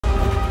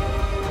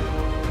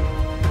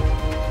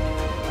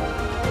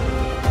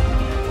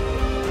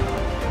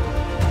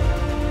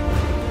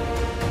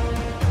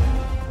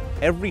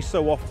Every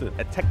so often,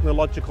 a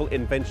technological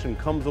invention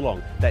comes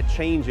along that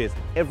changes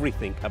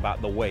everything about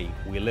the way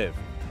we live.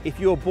 If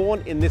you were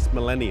born in this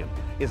millennium,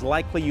 it's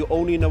likely you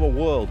only know a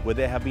world where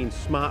there have been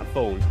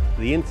smartphones,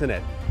 the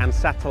internet, and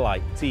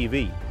satellite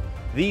TV.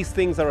 These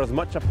things are as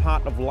much a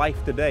part of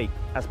life today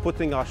as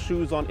putting our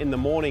shoes on in the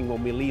morning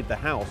when we leave the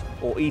house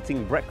or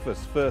eating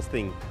breakfast first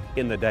thing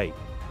in the day.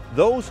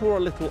 Those who are a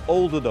little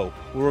older though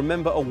will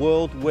remember a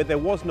world where there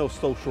was no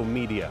social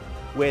media,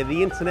 where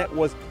the internet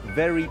was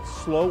very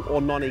slow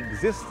or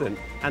non-existent,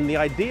 and the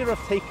idea of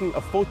taking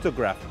a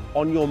photograph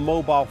on your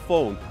mobile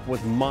phone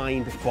was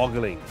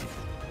mind-boggling.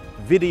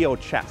 Video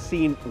chat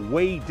seemed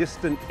way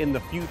distant in the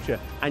future,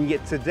 and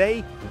yet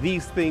today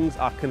these things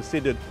are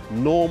considered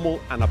normal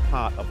and a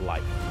part of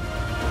life.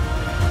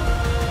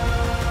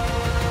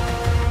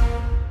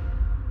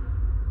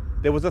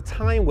 There was a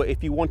time where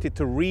if you wanted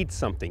to read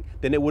something,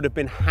 then it would have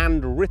been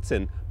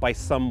handwritten by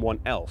someone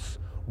else.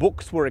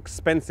 Books were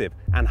expensive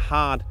and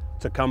hard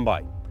to come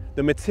by.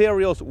 The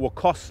materials were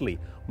costly.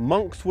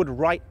 Monks would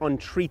write on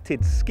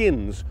treated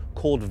skins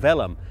called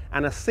vellum,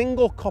 and a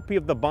single copy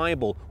of the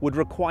Bible would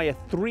require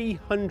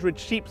 300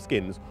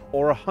 sheepskins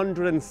or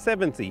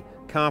 170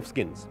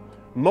 calfskins.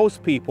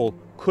 Most people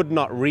could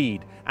not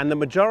read, and the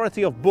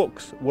majority of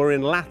books were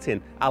in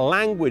Latin, a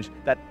language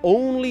that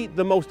only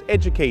the most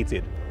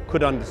educated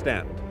could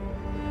understand.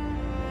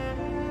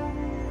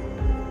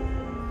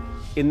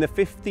 In the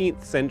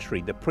 15th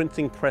century, the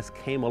printing press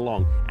came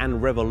along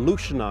and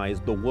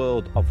revolutionized the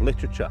world of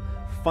literature,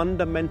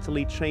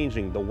 fundamentally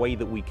changing the way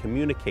that we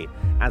communicate,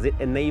 as it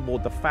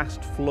enabled the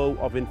fast flow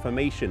of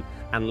information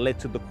and led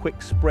to the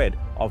quick spread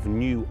of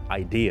new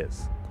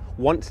ideas.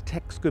 Once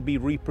text could be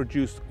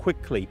reproduced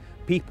quickly,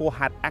 people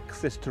had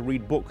access to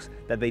read books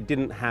that they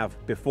didn't have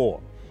before.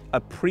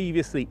 A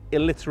previously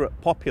illiterate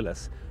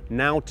populace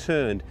now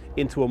turned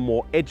into a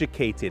more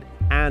educated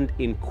and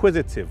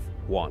inquisitive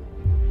one.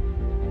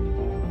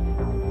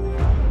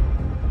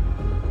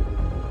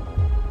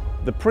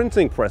 The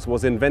printing press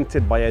was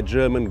invented by a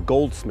German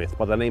goldsmith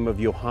by the name of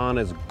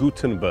Johannes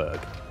Gutenberg.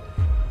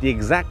 The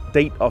exact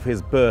date of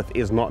his birth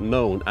is not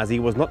known, as he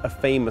was not a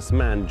famous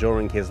man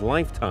during his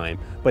lifetime,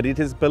 but it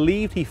is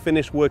believed he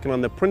finished working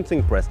on the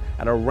printing press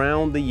at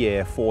around the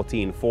year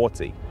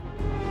 1440.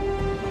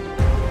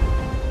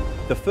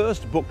 The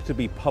first book to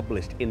be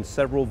published in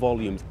several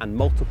volumes and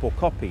multiple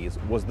copies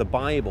was the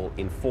Bible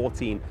in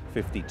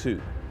 1452.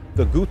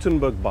 The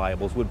Gutenberg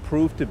Bibles would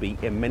prove to be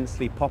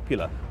immensely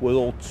popular, with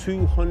all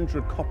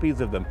 200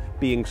 copies of them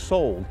being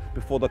sold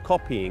before the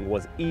copying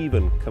was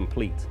even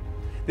complete.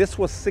 This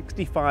was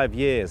 65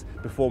 years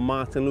before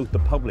Martin Luther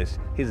published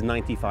his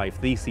 95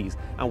 Theses,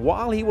 and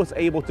while he was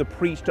able to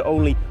preach to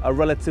only a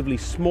relatively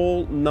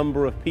small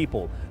number of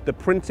people, the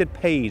printed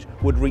page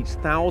would reach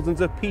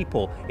thousands of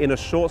people in a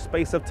short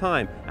space of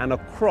time and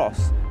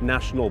across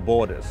national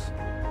borders.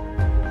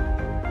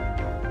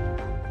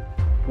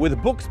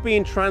 With books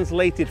being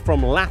translated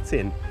from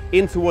Latin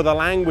into other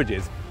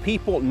languages,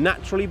 people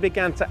naturally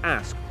began to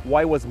ask,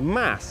 why was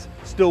Mass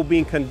still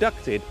being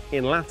conducted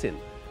in Latin?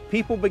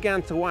 People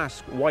began to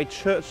ask why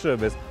church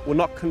services were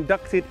not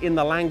conducted in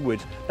the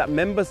language that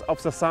members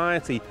of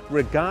society,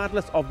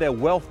 regardless of their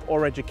wealth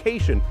or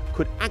education,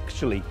 could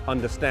actually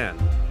understand.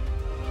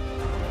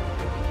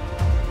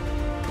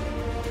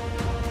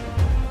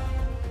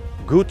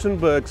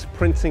 Gutenberg's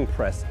printing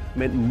press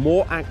meant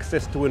more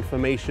access to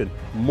information,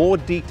 more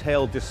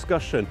detailed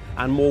discussion,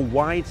 and more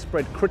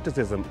widespread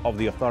criticism of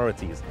the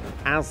authorities.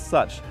 As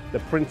such, the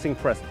printing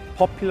press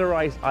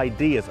popularized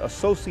ideas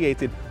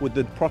associated with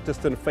the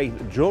Protestant faith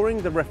during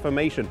the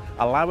Reformation,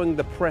 allowing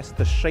the press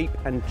to shape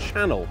and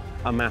channel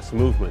a mass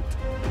movement.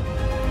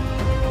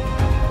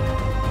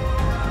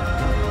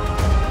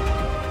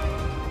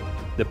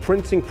 The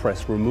printing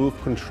press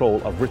removed control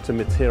of written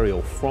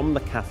material from the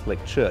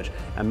Catholic Church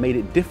and made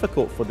it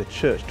difficult for the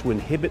Church to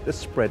inhibit the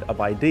spread of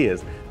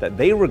ideas that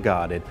they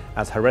regarded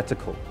as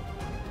heretical.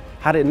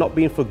 Had it not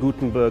been for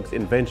Gutenberg's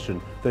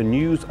invention, the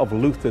news of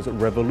Luther's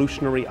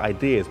revolutionary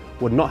ideas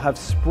would not have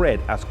spread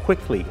as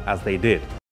quickly as they did.